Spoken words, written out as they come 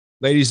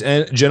Ladies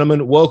and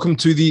gentlemen, welcome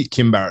to the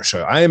Kim Barrett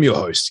Show. I am your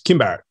host, Kim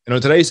Barrett. And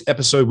on today's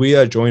episode, we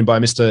are joined by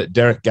Mr.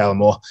 Derek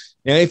Gallimore.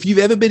 Now, if you've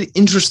ever been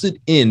interested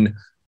in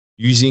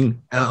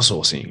using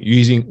outsourcing,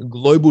 using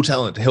global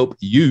talent to help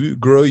you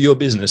grow your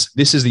business,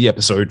 this is the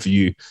episode for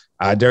you.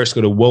 Derek's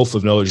got a wealth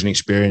of knowledge and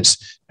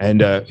experience.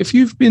 And if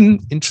you've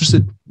been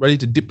interested, ready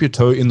to dip your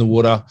toe in the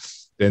water,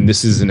 then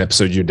this is an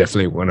episode you're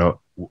definitely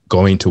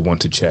going to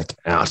want to check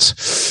out.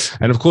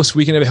 And of course,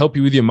 we can ever help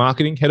you with your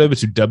marketing. Head over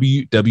to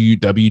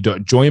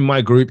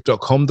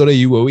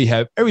www.joinmygroup.com.au where we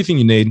have everything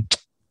you need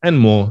and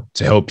more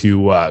to help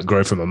you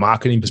grow from a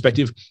marketing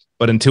perspective.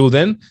 But until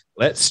then,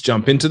 let's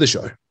jump into the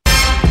show.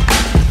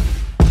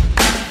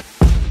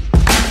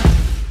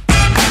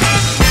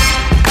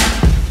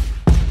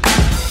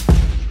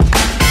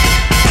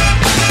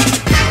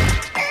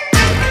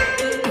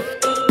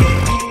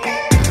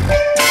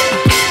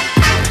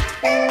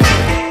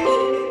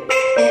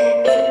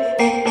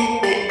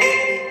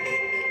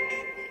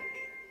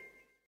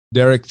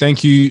 Derek,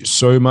 thank you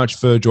so much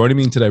for joining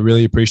me today.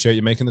 Really appreciate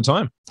you making the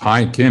time.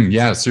 Hi, Kim.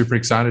 Yeah, super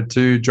excited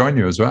to join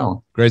you as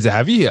well. Great to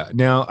have you here.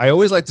 Now, I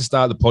always like to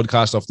start the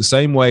podcast off the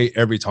same way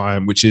every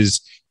time, which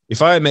is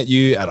if I met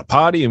you at a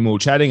party and we were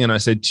chatting and I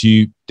said to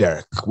you,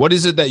 Derek, what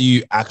is it that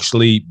you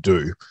actually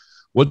do?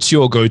 What's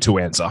your go-to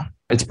answer?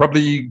 It's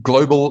probably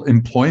global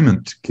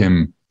employment,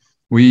 Kim.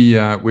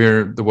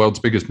 We're the world's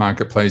biggest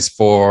marketplace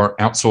for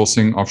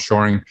outsourcing,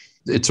 offshoring.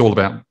 It's all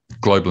about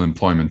global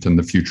employment and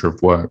the future of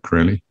work,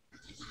 really.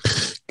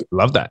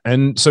 Love that.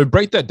 And so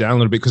break that down a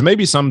little bit, because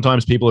maybe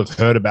sometimes people have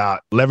heard about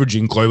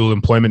leveraging global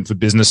employment for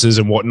businesses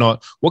and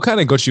whatnot. What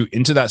kind of got you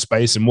into that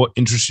space and what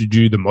interested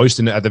you the most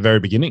in it at the very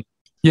beginning?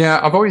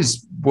 Yeah, I've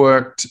always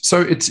worked.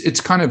 So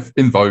it's kind of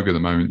in vogue at the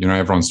moment. You know,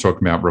 everyone's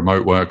talking about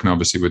remote work, and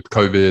obviously with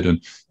COVID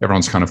and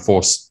everyone's kind of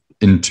forced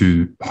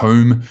into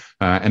home.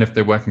 And if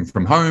they're working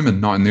from home and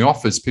not in the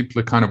office,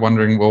 people are kind of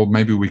wondering, well,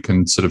 maybe we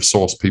can sort of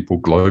source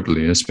people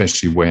globally,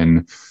 especially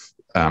when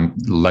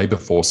labor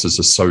forces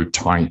are so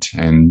tight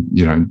and,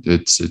 you know,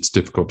 it's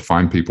difficult to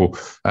find people.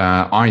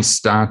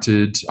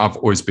 I've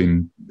always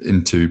been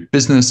into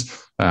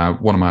business.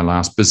 One of my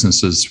last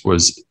businesses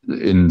was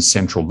in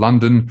central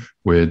London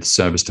with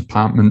service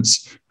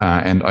departments.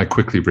 And I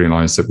quickly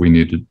realized that we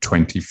needed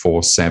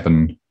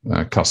 24/7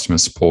 customer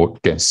support,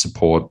 guest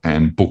support,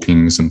 and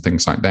bookings and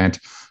things like that.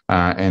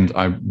 And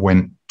I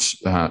went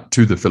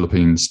to the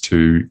Philippines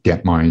to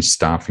get my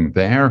staffing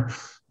there.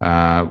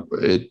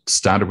 It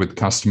started with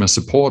customer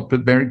support,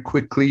 but very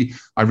quickly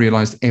I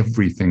realized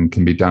everything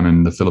can be done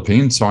in the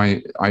Philippines. So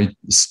I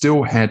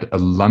still had a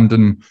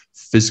London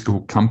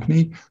physical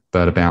company,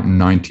 but about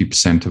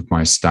 90% of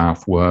my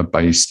staff were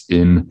based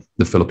in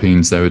the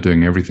Philippines. They were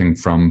doing everything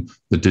from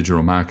the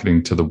digital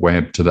marketing to the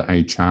web to the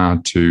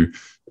HR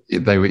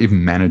they were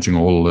even managing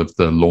all of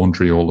the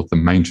laundry, all of the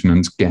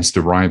maintenance, guest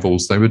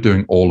arrivals. They were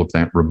doing all of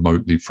that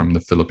remotely from the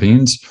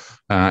Philippines.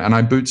 And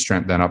I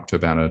bootstrapped that up to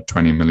about a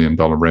 $20 million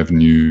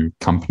revenue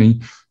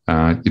company.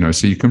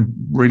 So you can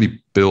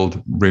really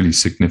build really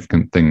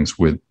significant things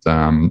with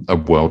a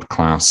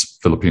world-class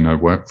Filipino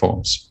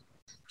workforce.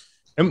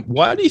 And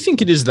why do you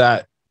think it is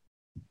that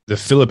the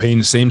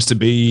Philippines seems to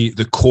be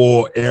the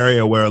core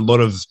area where a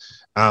lot of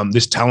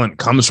this talent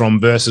comes from,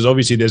 versus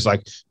obviously there's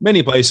like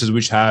many places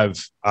which have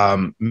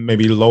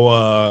maybe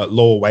lower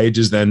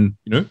wages than,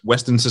 you know,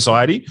 Western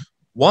society?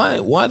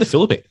 Why the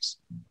Philippines?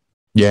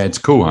 Yeah, it's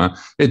cool, huh?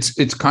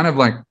 It's kind of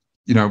like,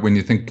 you know, when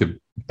you think of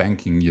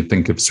banking, you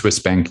think of Swiss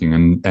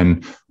banking,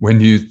 and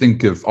when you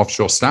think of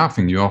offshore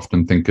staffing, you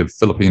often think of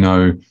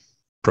Filipino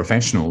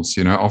professionals.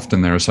 You know,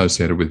 often they're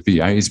associated with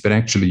VAs, but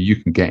actually you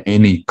can get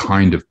any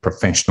kind of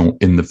professional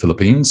in the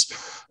Philippines.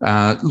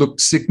 Look,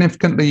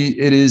 significantly,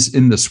 it is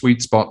in the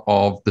sweet spot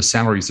of the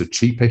salaries are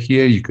cheaper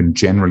here. You can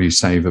generally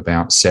save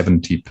about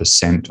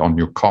 70% on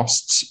your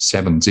costs,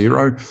 70.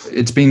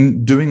 It's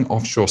been doing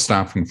offshore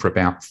staffing for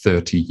about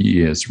 30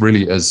 years,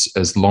 really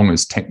as long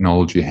as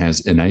technology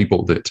has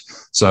enabled it.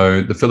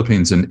 So the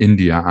Philippines and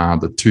India are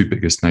the two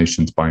biggest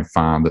nations by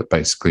far that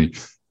basically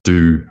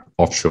do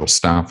offshore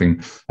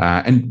staffing.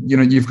 And, you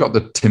know, you've got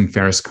the Tim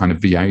Ferriss kind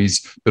of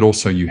VAs, but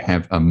also you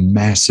have a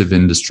massive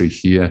industry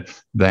here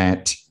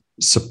that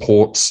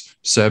supports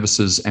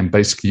services and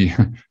basically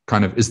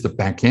kind of is the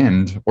back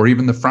end or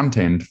even the front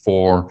end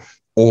for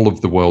all of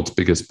the world's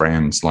biggest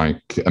brands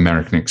like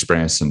American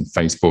Express and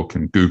Facebook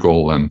and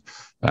Google and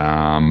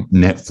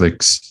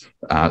Netflix.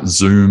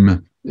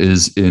 Zoom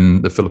is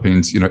in the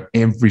Philippines. You know,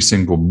 every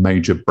single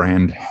major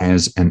brand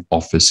has an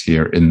office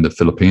here in the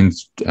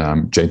Philippines.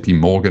 JP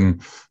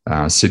Morgan,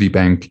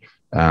 Citibank,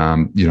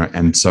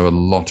 and so a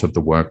lot of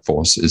the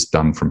workforce is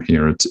done from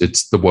here.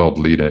 It's the world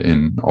leader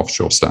in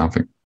offshore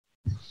staffing.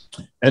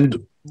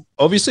 And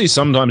obviously,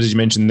 sometimes, as you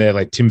mentioned there,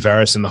 like Tim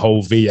Ferriss and the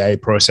whole VA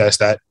process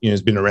that, you know,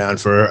 has been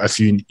around for a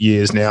few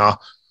years now.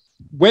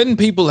 When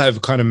people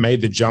have kind of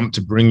made the jump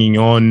to bringing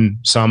on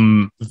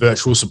some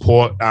virtual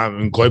support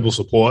and global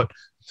support,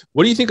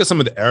 what do you think are some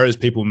of the errors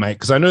people make?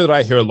 Because I know that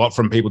I hear a lot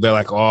from people. They're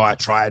like, "Oh, I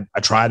tried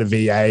a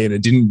VA and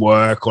it didn't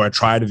work," or "I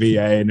tried a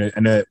VA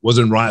and it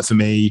wasn't right for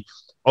me."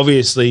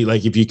 obviously,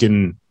 like if you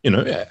can,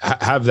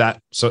 have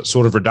that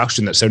sort of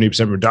reduction, that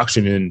 70%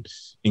 reduction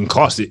in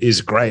cost, it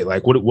is great.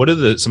 Like what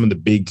are some of the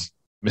big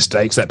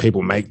mistakes that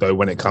people make though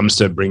when it comes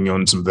to bringing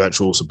on some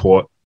virtual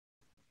support?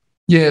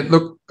 Yeah,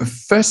 look,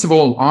 first of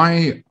all,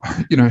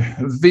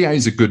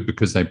 VAs are good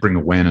because they bring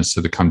awareness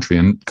to the country,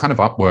 and kind of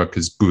Upwork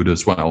is good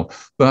as well.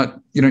 But,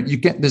 you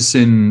get this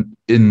in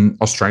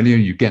Australia,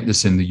 you get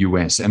this in the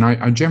US. And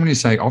I generally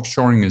say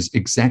offshoring is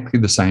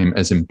exactly the same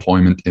as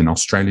employment in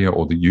Australia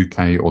or the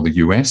UK or the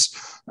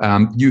US.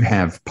 You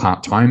have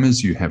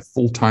part-timers, you have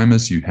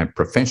full-timers, you have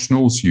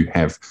professionals, you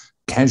have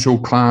casual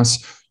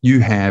class,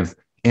 you have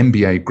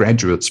MBA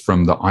graduates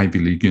from the Ivy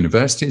League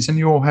universities, and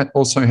you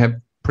also have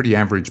pretty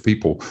average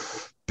people.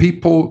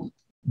 People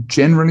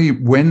generally,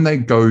 when they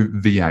go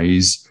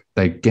VAs,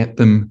 they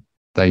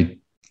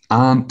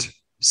aren't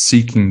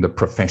seeking the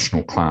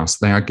professional class.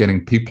 They are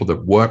getting people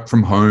that work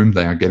from home.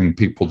 They are getting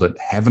people that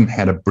haven't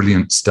had a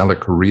brilliant, stellar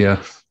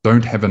career,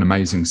 don't have an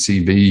amazing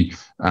CV.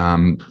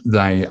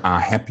 They are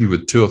happy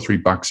with $2 or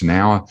 $3 an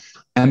hour.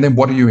 And then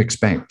what do you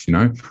expect,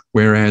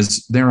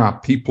 Whereas there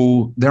are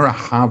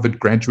Harvard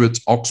graduates,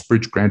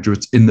 Oxbridge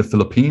graduates in the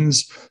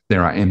Philippines.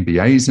 There are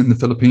MBAs in the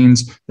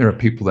Philippines. There are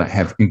people that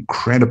have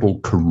incredible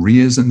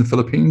careers in the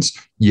Philippines.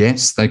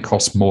 Yes, they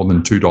cost more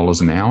than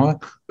 $2 an hour,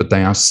 but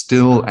they are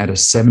still at a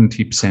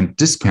 70%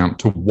 discount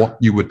to what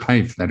you would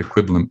pay for that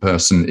equivalent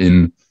person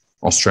in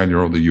Australia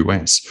or the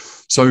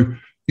US. So,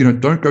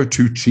 don't go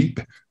too cheap.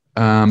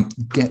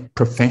 Get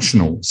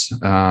professionals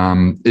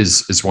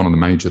is one of the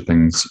major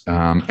things.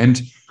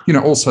 And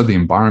also the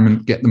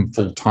environment, get them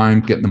full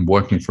time, get them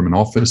working from an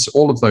office.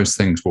 All of those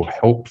things will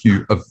help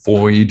you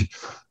avoid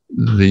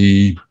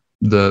the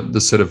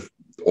sort of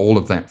all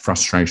of that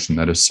frustration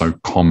that is so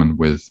common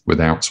with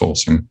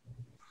outsourcing.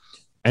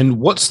 And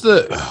what's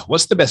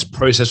the best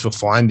process for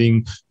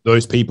finding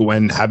those people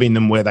and having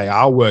them where they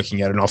are working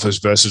at an office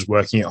versus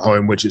working at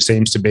home, which it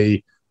seems to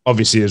be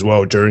obviously as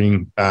well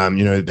during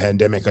the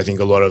pandemic? I think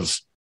a lot of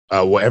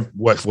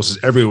workforces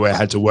everywhere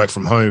had to work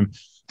from home.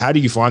 How do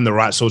you find the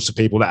right sorts of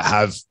people that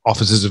have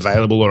offices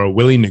available or are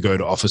willing to go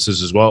to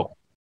offices as well?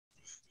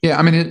 Yeah,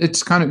 I mean,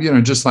 it's kind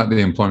of, just like the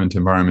employment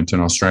environment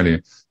in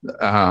Australia.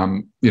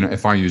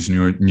 If I use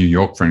New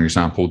York, for an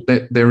example,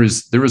 there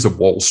is a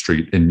Wall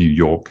Street in New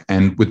York.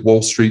 And with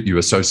Wall Street, you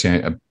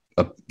associate a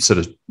sort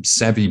of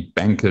savvy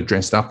banker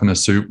dressed up in a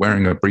suit,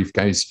 wearing a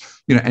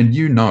briefcase, and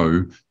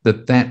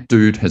that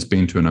dude has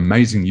been to an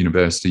amazing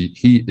university.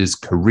 He is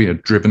career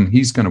driven.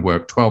 He's going to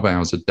work 12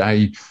 hours a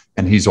day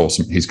and he's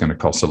awesome. He's going to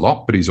cost a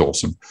lot, but he's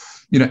awesome.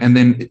 And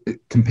then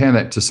compare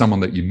that to someone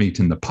that you meet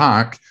in the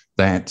park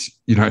that,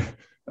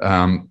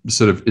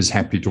 sort of is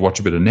happy to watch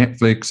a bit of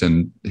Netflix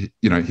and,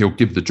 he'll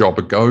give the job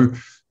a go.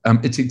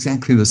 It's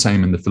exactly the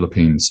same in the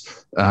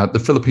Philippines.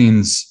 The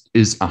Philippines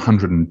is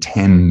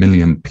 110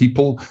 million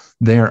people.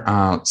 There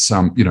are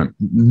some,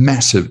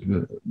 massive,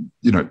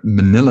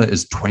 Manila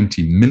is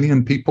 20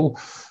 million people.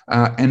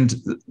 And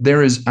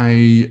there is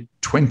a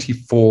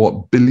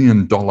 $24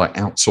 billion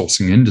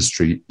outsourcing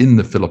industry in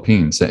the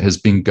Philippines that has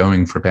been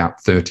going for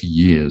about 30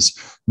 years.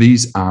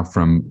 These are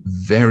from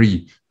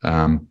very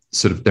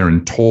they're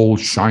in tall,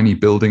 shiny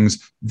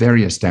buildings,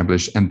 very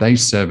established, and they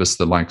service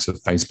the likes of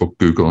Facebook,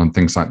 Google, and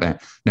things like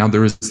that. Now,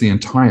 there is the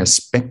entire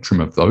spectrum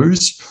of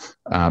those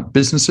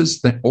businesses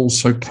that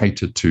also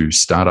cater to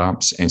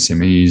startups,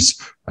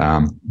 SMEs,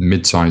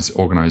 mid-sized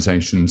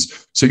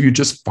organizations. So you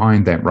just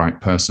find that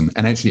right person.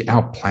 And actually,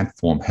 our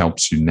platform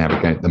helps you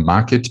navigate the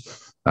market.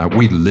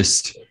 We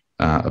list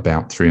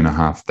about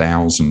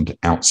 3,500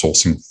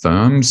 outsourcing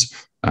firms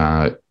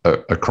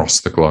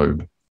across the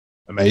globe.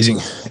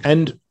 Amazing.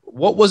 And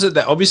what was it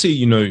that obviously,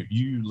 you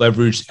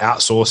leveraged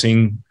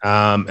outsourcing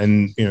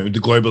and, the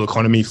global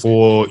economy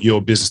for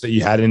your business that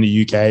you had in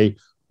the UK?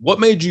 What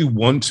made you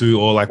want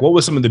to, or what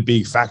were some of the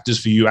big factors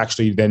for you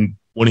actually then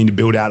wanting to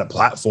build out a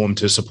platform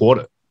to support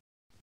it?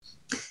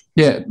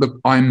 Yeah, look,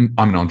 I'm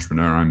an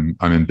entrepreneur. I'm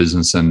in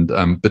business, and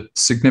but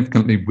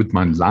significantly with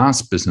my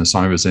last business,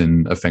 I was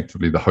in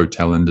effectively the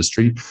hotel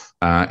industry,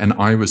 and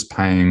I was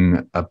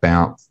paying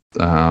about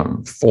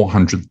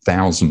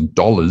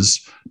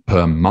 $400,000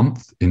 per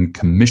month in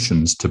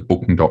commissions to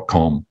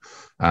Booking.com.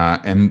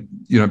 And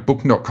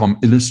Booking.com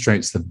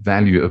illustrates the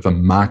value of a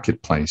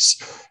marketplace.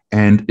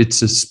 And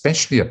it's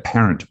especially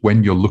apparent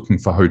when you're looking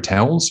for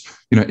hotels.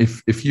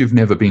 If you've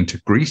never been to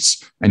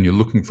Greece and you're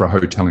looking for a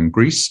hotel in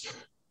Greece,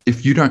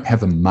 if you don't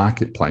have a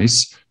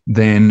marketplace,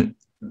 then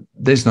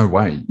there's no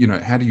way.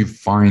 How do you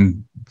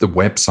find the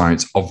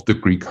websites of the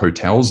Greek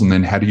hotels? And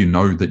then how do you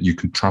know that you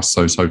can trust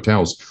those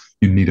hotels?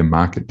 You need a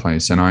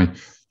marketplace. And I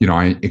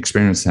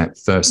experienced that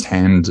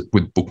firsthand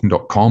with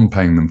Booking.com,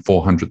 paying them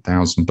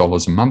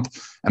 $400,000 a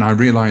month. And I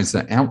realized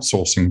that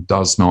outsourcing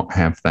does not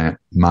have that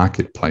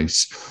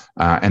marketplace.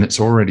 And it's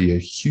already a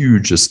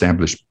huge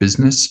established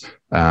business.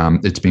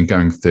 It's been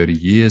going 30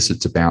 years.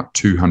 It's about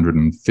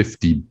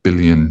 250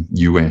 billion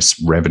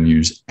US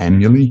revenues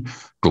annually,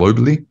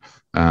 globally,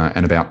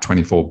 and about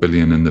 24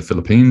 billion in the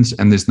Philippines.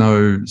 And there's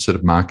no sort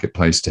of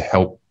marketplace to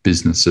help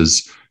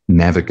businesses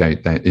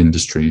navigate that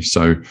industry.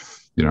 So,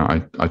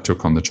 I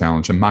took on the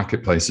challenge. And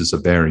marketplaces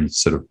are very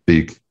sort of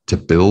big to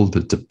build.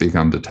 It's a big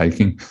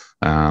undertaking,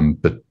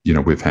 but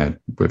we've had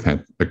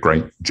a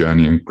great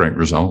journey and great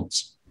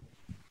results.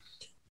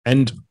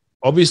 And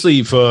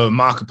obviously, for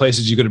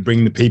marketplaces, you've got to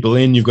bring the people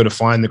in. You've got to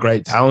find the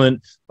great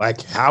talent.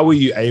 Like, how were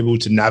you able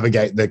to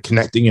navigate the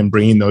connecting and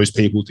bringing those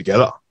people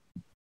together?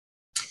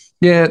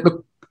 Yeah,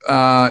 look,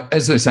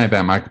 as they say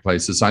about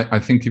marketplaces, I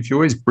think if you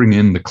always bring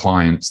in the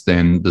clients,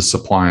 then the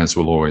suppliers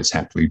will always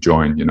happily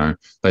join.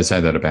 They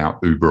say that about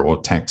Uber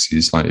or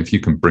taxis. Like, if you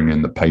can bring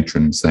in the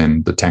patrons,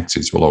 then the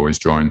taxis will always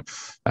join.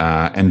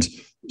 And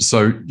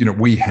so,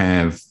 we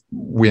have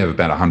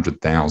about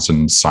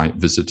 100,000 site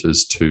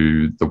visitors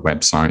to the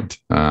website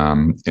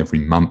every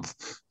month.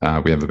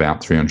 We have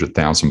about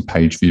 300,000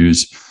 page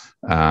views.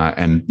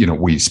 And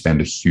we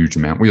spend a huge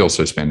amount. We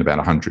also spend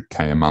about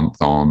 100K a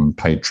month on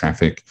paid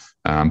traffic.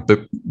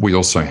 But we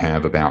also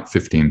have about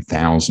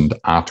 15,000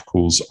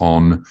 articles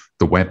on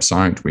the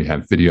website. We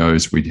have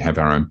videos. We have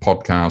our own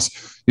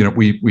podcast.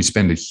 We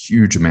spend a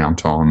huge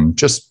amount on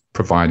just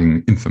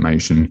providing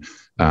information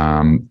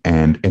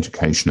and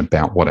education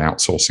about what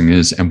outsourcing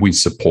is, and we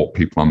support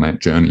people on that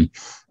journey.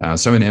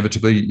 So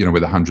inevitably,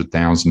 with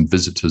 100,000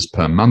 visitors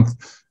per month,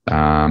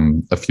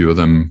 a few of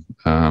them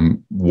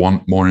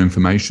want more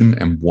information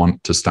and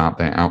want to start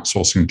their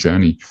outsourcing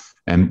journey.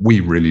 And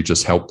we really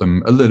just help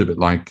them a little bit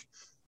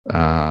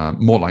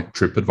more like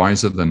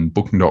TripAdvisor than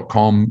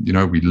Booking.com.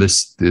 We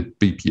list the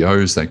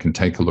BPOs. They can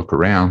take a look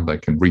around. They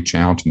can reach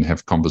out and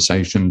have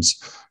conversations.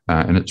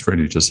 And it's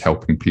really just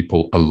helping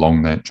people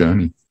along that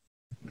journey.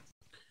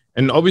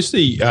 And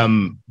obviously,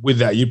 with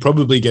that, you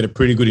probably get a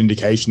pretty good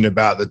indication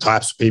about the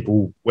types of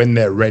people when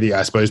they're ready,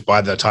 I suppose, by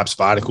the types of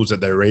articles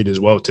that they read as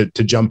well to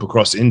jump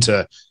across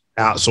into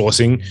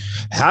outsourcing.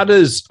 How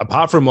does,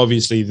 apart from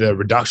obviously the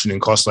reduction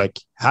in costs, like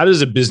how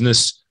does a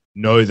business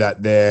know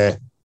that they're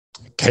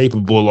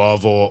capable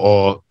of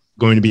or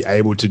going to be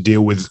able to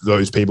deal with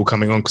those people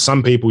coming on? Because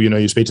some people,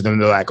 you speak to them,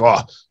 they're like,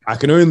 oh, I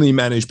can only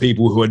manage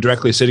people who are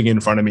directly sitting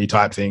in front of me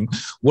type thing.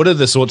 What are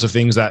the sorts of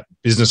things that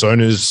business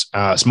owners,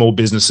 small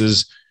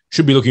businesses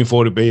should be looking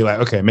for to be like,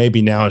 okay,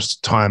 maybe now is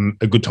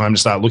a good time to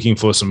start looking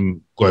for some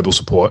global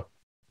support?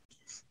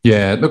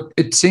 Yeah, look,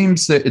 it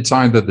seems that it's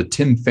either the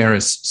Tim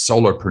Ferriss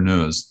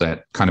solopreneurs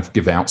that kind of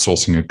give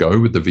outsourcing a go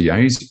with the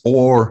VAs,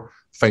 or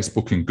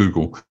Facebook and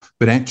Google.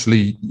 But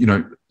actually,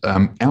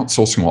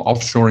 outsourcing or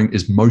offshoring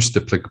is most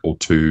applicable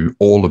to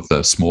all of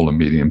the small and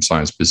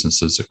medium-sized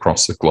businesses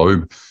across the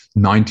globe.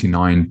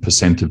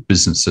 99% of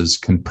businesses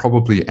can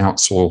probably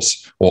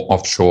outsource or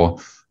offshore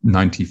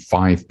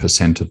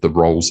 95% of the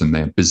roles in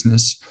their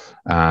business.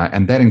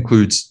 And that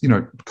includes,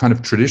 kind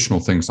of traditional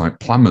things like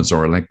plumbers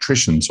or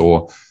electricians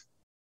or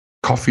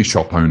coffee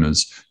shop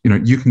owners.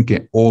 You can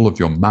get all of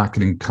your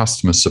marketing,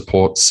 customer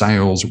support,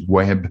 sales,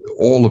 web,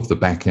 all of the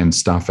back end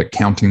stuff,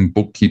 accounting,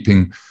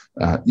 bookkeeping.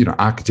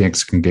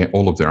 Architects can get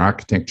all of their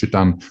architecture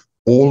done.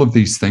 All of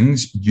these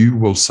things, you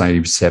will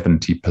save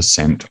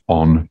 70%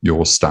 on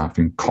your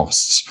staffing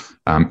costs.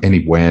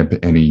 Any web,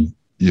 any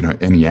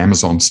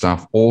Amazon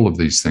stuff, all of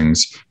these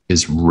things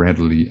is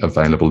readily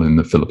available in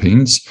the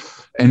Philippines.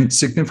 And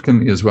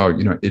significantly as well,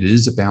 it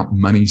is about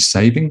money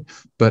saving,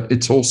 but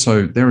it's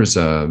also, there's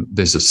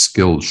a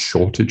skill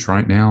shortage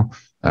right now.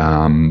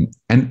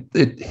 And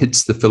it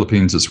hits the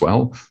Philippines as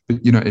well. But,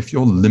 if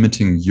you're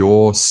limiting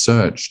your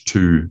search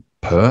to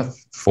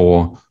Perth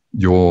for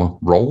your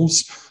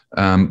roles,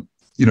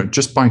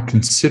 just by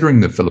considering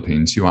the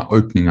Philippines, you are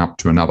opening up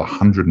to another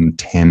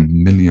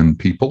 110 million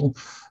people.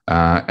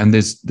 And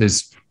there's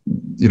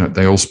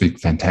they all speak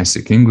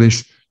fantastic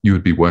English. You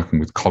would be working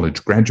with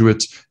college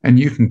graduates, and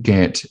you can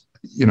get,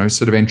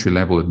 sort of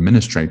entry-level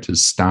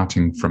administrators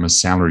starting from a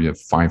salary of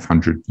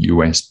 $500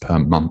 US per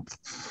month.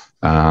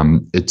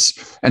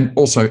 And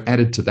also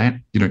added to that,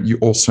 you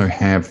also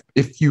have,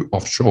 if you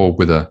offshore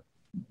with an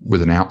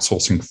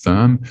outsourcing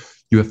firm,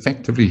 you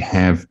effectively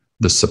have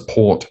the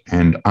support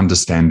and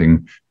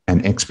understanding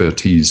and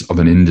expertise of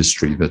an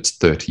industry that's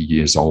 30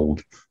 years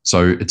old.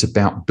 So it's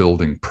about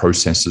building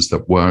processes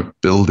that work,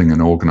 building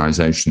an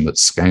organization that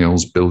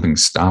scales, building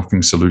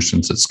staffing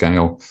solutions that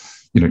scale.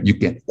 You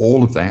get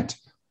all of that,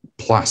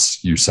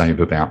 plus you save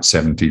about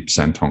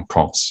 70% on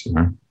costs.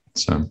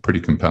 So pretty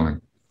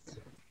compelling.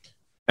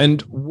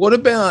 And what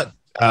about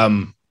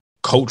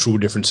cultural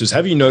differences?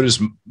 Have you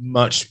noticed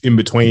much in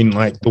between,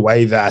 like the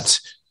way that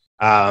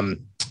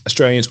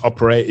Australians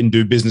operate and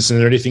do business, and are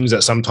there any things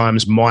that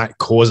sometimes might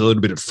cause a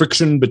little bit of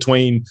friction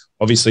between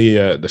obviously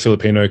the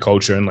Filipino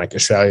culture and like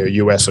Australia,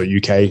 US or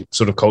UK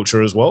sort of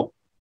culture as well?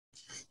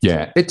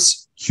 Yeah,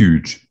 it's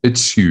huge.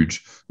 It's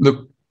huge.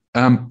 Look,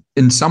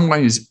 in some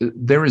ways,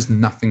 there is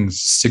nothing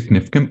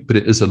significant, but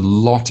it is a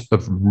lot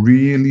of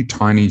really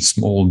tiny,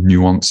 small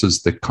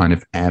nuances that kind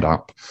of add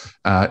up.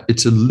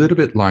 It's a little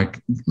bit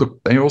like, look,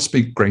 they all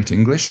speak great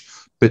English,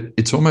 but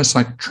it's almost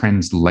like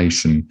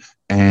translation,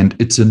 and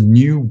it's a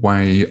new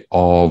way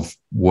of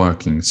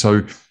working.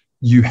 So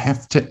you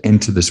have to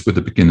enter this with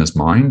a beginner's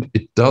mind.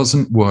 It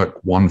doesn't work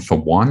one for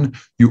one.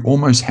 You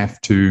almost have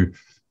to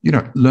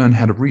learn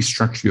how to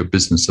restructure your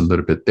business a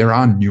little bit. There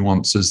are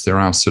nuances. There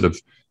are sort of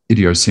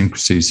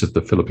idiosyncrasies of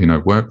the Filipino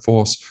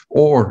workforce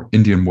or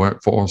Indian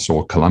workforce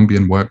or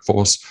Colombian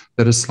workforce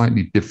that are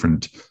slightly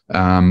different.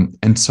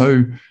 And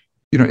so,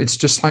 it's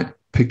just like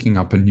picking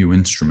up a new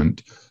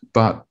instrument.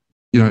 But,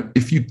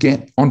 if you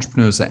get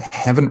entrepreneurs that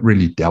haven't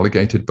really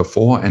delegated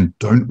before and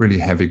don't really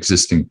have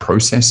existing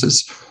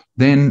processes,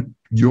 then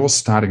you're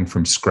starting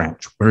from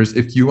scratch. Whereas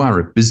if you are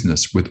a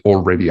business with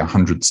already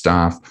 100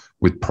 staff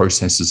with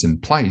processes in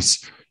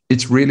place,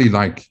 it's really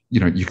like,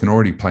 you can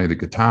already play the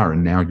guitar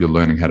and now you're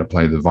learning how to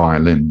play the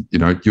violin.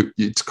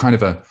 It's kind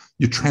of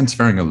you're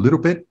transferring a little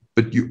bit,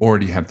 but you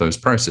already have those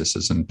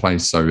processes in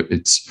place. So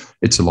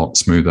it's a lot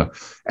smoother.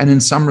 And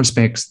in some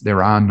respects,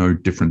 there are no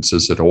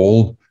differences at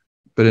all.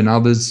 But in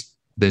others,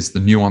 there's the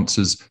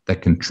nuances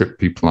that can trip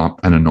people up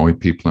and annoy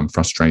people and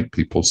frustrate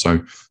people.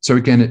 So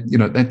again,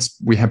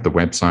 we have the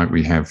website,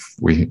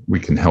 we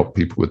can help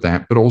people with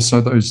that, but also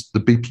the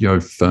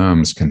BPO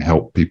firms can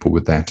help people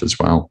with that as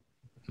well.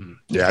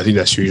 Yeah, I think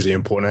that's hugely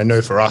important. I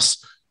know for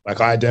us,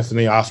 like I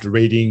definitely, after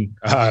reading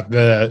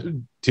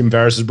the Tim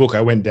Ferriss's book,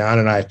 I went down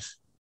and I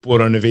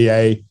brought on a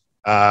VA,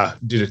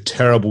 did a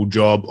terrible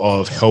job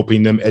of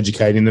helping them,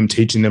 educating them,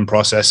 teaching them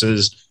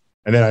processes.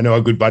 And then I know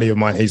a good buddy of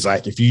mine, he's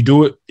like, if you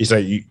do it, he's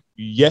like,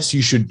 yes,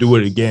 you should do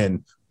it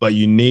again, but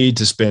you need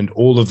to spend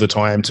all of the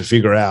time to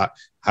figure out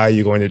how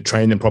you're going to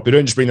train them properly.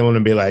 Don't just bring them on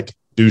and be like,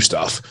 do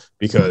stuff,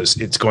 because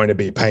it's going to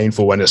be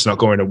painful when it's not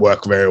going to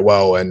work very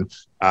well. And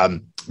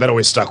that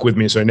always stuck with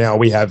me. So now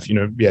we have,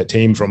 a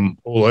team from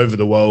all over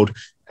the world,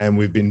 and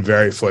we've been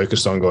very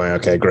focused on going,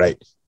 okay,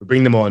 great. We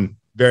bring them on,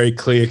 very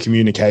clear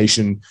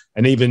communication,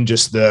 and even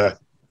just the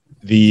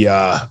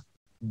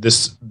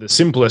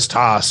simplest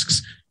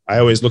tasks. I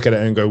always look at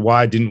it and go,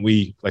 why didn't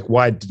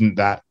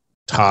that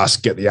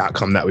task get the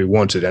outcome that we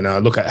wanted? And I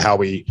look at how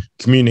we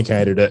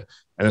communicated it,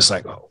 and it's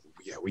like, oh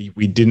yeah, we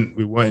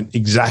weren't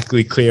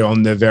exactly clear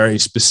on the very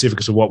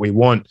specifics of what we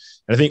want.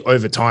 And I think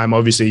over time,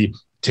 obviously,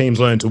 teams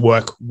learn to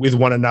work with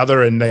one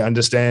another and they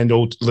understand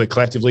all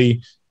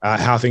collectively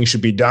how things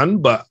should be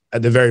done. But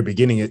at the very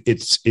beginning,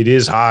 it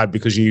is hard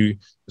because there's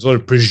a lot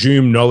of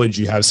presumed knowledge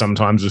you have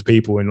sometimes with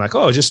people, and like,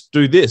 oh, just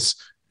do this.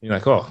 You're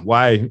like, oh,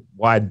 why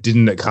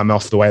didn't it come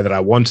off the way that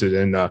I wanted?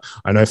 And I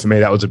know for me,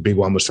 that was a big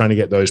one, was trying to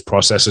get those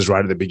processes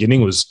right at the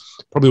beginning was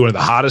probably one of the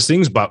hardest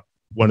things, but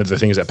one of the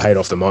things that paid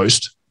off the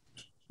most.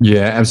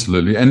 Yeah,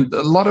 absolutely. And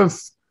a lot of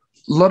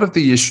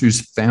the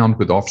issues found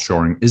with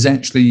offshoring is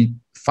actually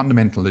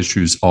fundamental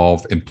issues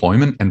of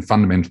employment and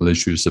fundamental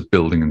issues of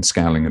building and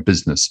scaling a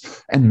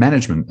business and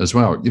management as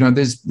well.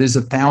 There's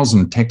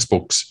 1,000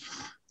 textbooks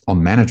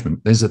on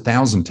management. There's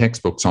 1,000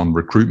 textbooks on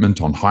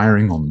recruitment, on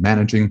hiring, on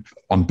managing,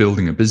 on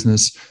building a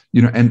business,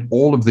 and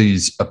all of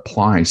these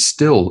apply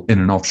still in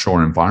an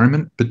offshore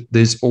environment. But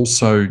there's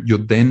also, you're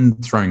then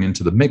throwing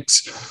into the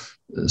mix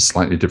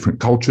slightly different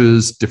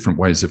cultures, different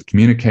ways of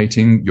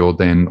communicating. You're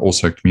then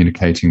also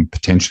communicating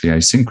potentially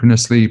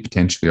asynchronously,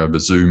 potentially over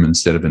Zoom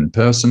instead of in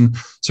person.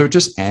 So it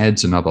just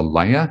adds another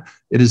layer.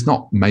 It is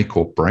not make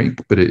or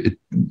break, but it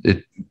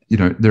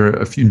there are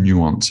a few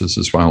nuances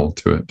as well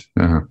to it.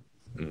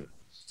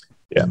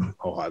 Yeah, I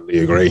wholeheartedly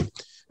agree.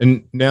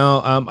 And now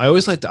I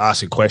always like to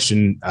ask a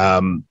question,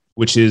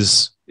 which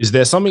is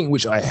there something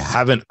which I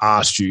haven't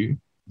asked you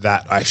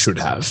that I should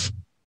have?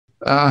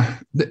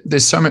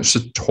 There's so much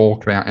to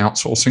talk about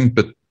outsourcing,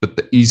 but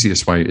the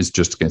easiest way is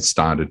just to get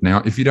started.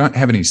 Now, if you don't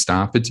have any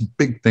staff, it's a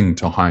big thing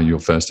to hire your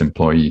first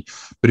employee.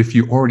 But if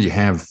you already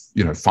have,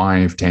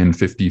 5, 10,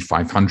 50,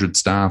 500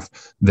 staff,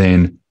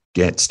 then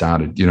get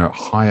started,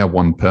 hire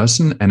one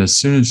person. And as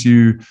soon as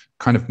you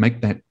kind of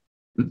make that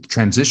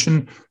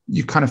transition,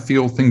 you kind of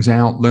feel things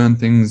out, learn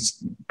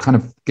things, kind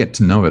of get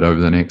to know it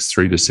over the next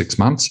 3 to 6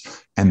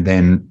 months. And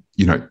then,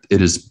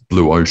 it is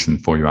blue ocean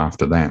for you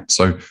after that.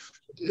 So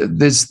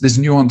there's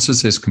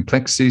nuances, there's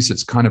complexities.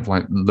 It's kind of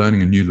like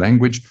learning a new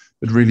language,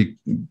 but really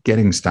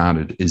getting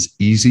started is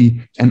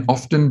easy. And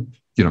often,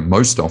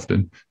 most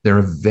often, there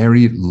are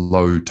very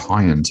low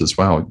tie-ins as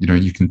well.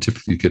 You can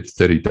typically get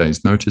 30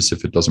 days notice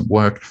if it doesn't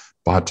work,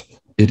 but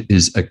it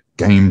is a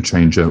game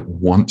changer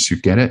once you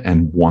get it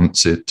and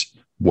once it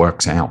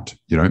works out,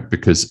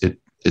 because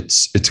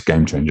it's a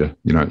game changer.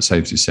 It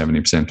saves you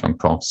 70% on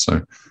costs.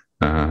 So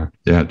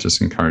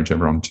just encourage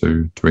everyone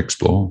to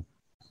explore.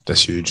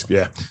 That's huge.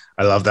 Yeah,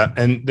 I love that.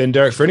 And then,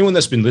 Derek, for anyone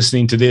that's been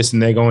listening to this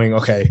and they're going,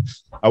 okay,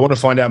 I want to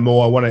find out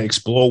more, I want to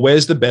explore,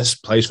 where's the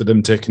best place for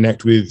them to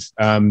connect with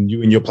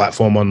you and your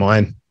platform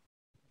online?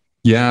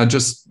 Yeah, go to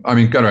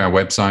our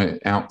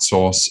website,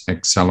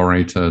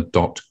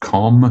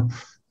 outsourceaccelerator.com.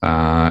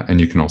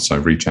 And you can also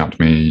reach out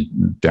to me,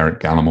 Derek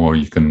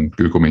Gallimore. You can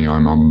Google me.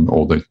 I'm on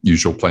all the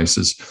usual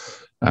places.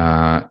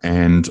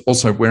 And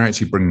also, we're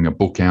actually bringing a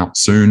book out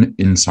soon,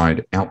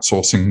 Inside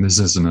Outsourcing. This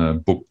isn't a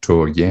book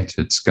tour yet.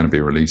 It's going to be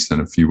released in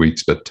a few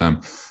weeks. But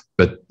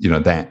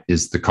that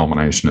is the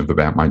culmination of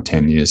about my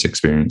 10 years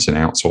experience in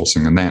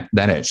outsourcing. And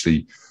that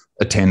actually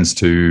attends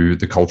to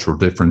the cultural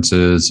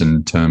differences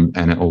and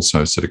it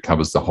also sort of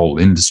covers the whole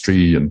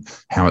industry and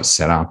how it's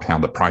set up, how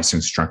the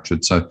pricing's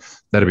structured. So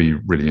that'll be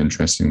really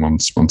interesting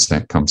once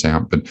that comes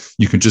out. But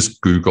you can just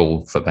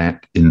Google for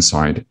that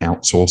Inside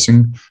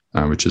Outsourcing,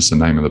 which is the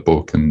name of the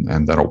book,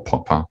 and that'll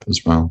pop up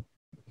as well.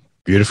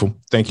 Beautiful.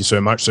 Thank you so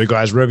much. So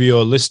guys, wherever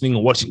you're listening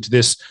or watching to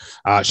this,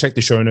 check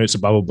the show notes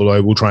above or below.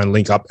 We'll try and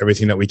link up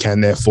everything that we can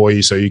there for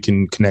you so you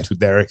can connect with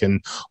Derek.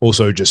 And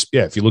also just,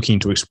 if you're looking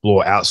to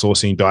explore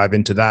outsourcing, dive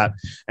into that.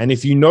 And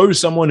if you know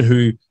someone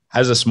who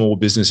has a small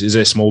business, is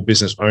a small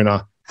business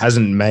owner,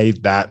 hasn't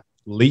made that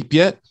leap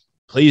yet,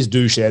 please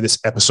do share this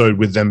episode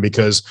with them,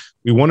 because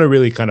we want to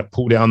really kind of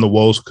pull down the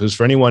walls. Because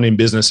for anyone in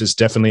business, it's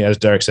definitely, as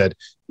Derek said,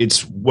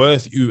 it's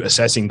worth you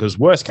assessing, because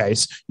worst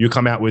case, you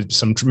come out with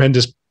some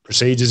tremendous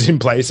procedures in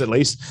place at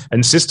least,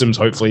 and systems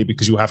hopefully,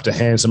 because you'll have to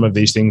hand some of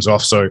these things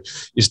off. So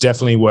it's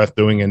definitely worth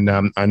doing.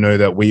 And I know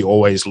that we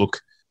always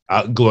look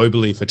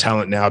globally for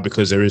talent now,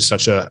 because there is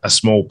such a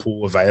small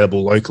pool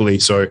available locally.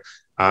 So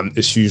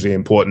it's hugely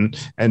important.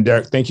 And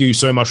Derek, thank you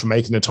so much for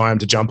making the time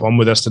to jump on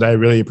with us today.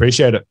 Really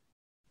appreciate it.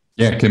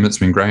 Yeah, Kim, it's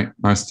been great.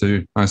 Nice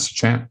to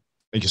chat.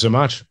 Thank you so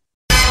much.